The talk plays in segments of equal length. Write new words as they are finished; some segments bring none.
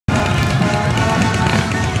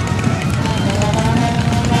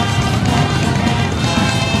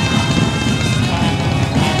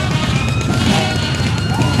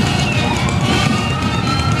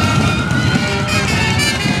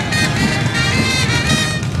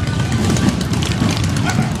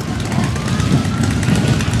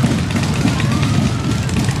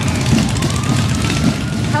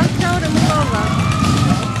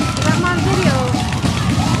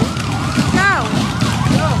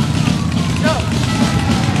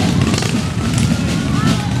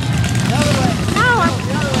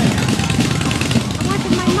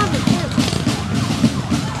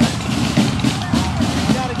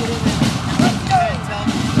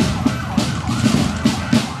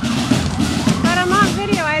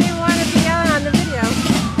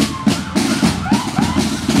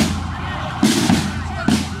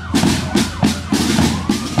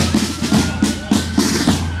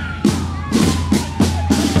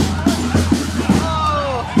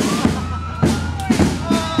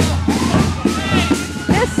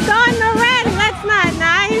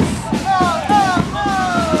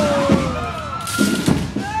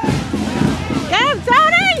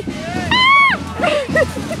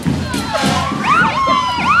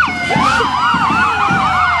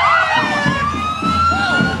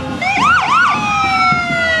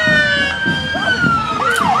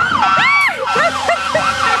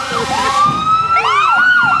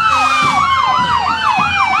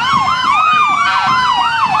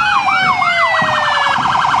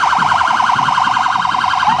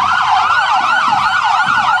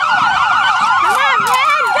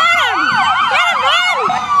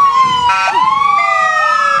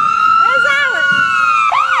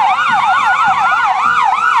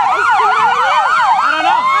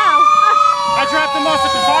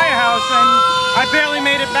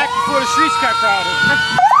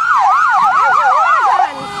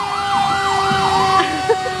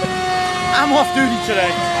I'm off duty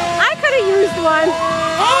today. I could have used one.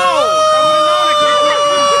 Oh!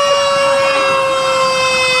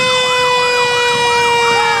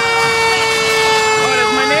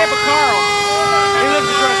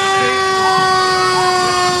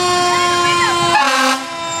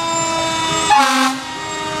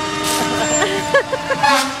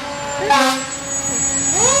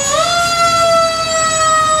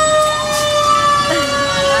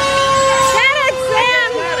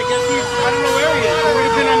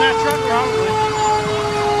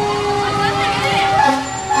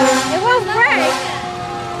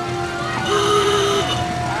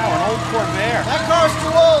 That car's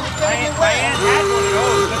too old. My aunt had one of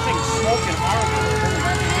those. That thing's smoking horrible.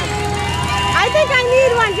 I think I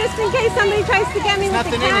need one just in case somebody tries to get me with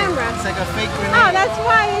the camera. It's like a fake grenade. Oh, that's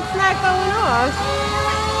why it's not going off.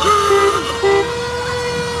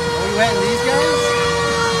 Are you renting these guys?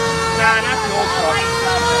 Nah, not the old truck.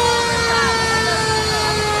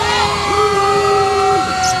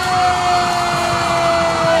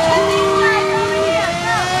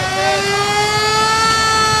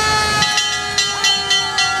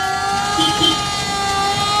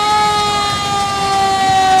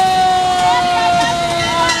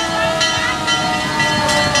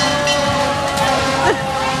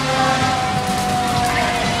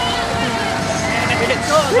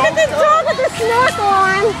 Look at this dog with the snorkel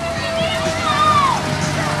on.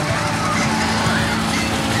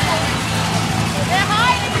 They're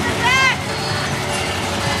hiding in the back.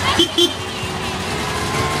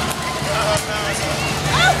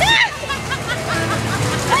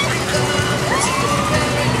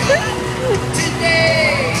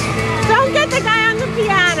 Don't get the guy on the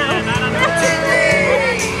piano. Yeah, not on the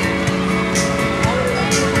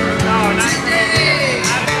no, not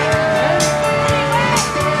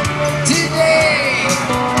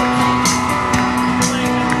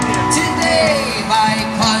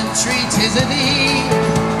tis a thee.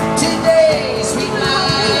 Today, sweet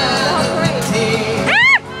liberty.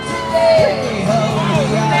 Today,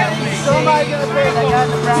 holy Somebody's gonna pay that guy in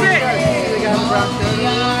the brown shirt. The guy in the brown shirt.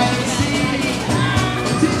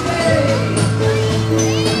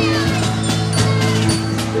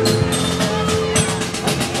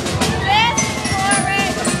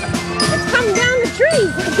 It's coming down the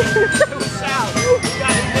trees. south. You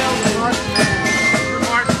got it nailed. You're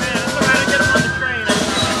Mark, man. That's all right. I get him on the train.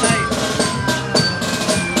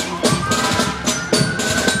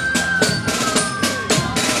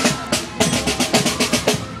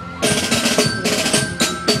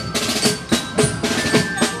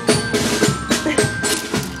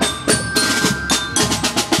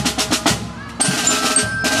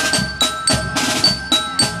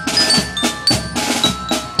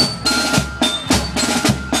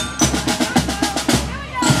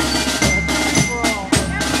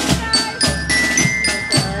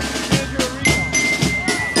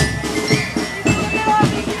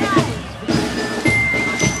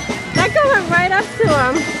 Right up to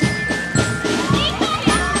him.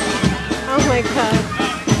 Oh my God.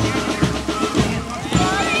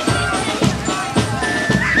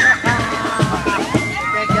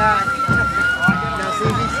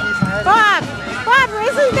 Bob,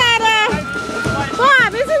 isn't that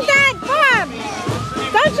Bob, isn't that Bob?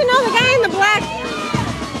 Don't you know the guy in the black?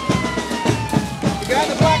 The guy in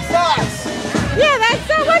the black socks. Yeah, that's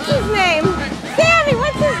what's his name? Sammy,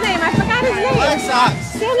 what's his name? I forgot his name. Black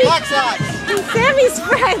socks. Sammy. Black socks. Sammy's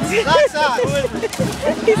friend. Black socks.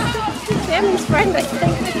 Sammy's friend, I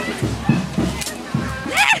think.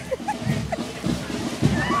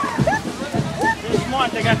 They're smart.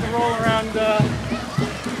 They got to roll around.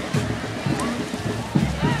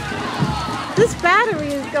 This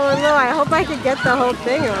battery is going low. I hope I could get the whole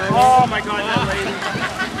thing on. Oh my God, that lady.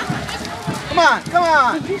 Come on, come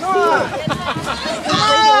on, come on.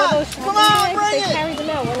 Come on, bring it. They carry them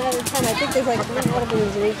out one at a time. I think there's like 3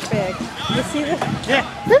 openings in each bag. You see this? Yeah.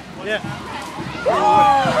 Yeah.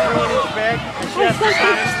 Throw in each bag. And she has to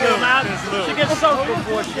steal them out. She gets soaked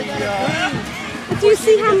before she. Do you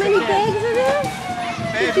see how many bags are there?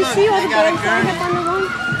 Did you see all the bags lined up on the wall?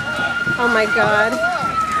 Oh my God.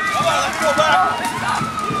 Come on, let's go back.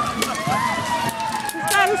 He's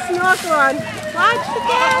got a snorkel on. Watch the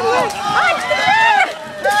camera. Watch the camera.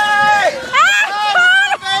 Hey! Ah!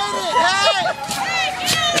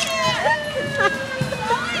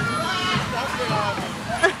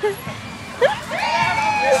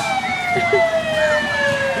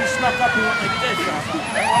 He snuck up and went like this.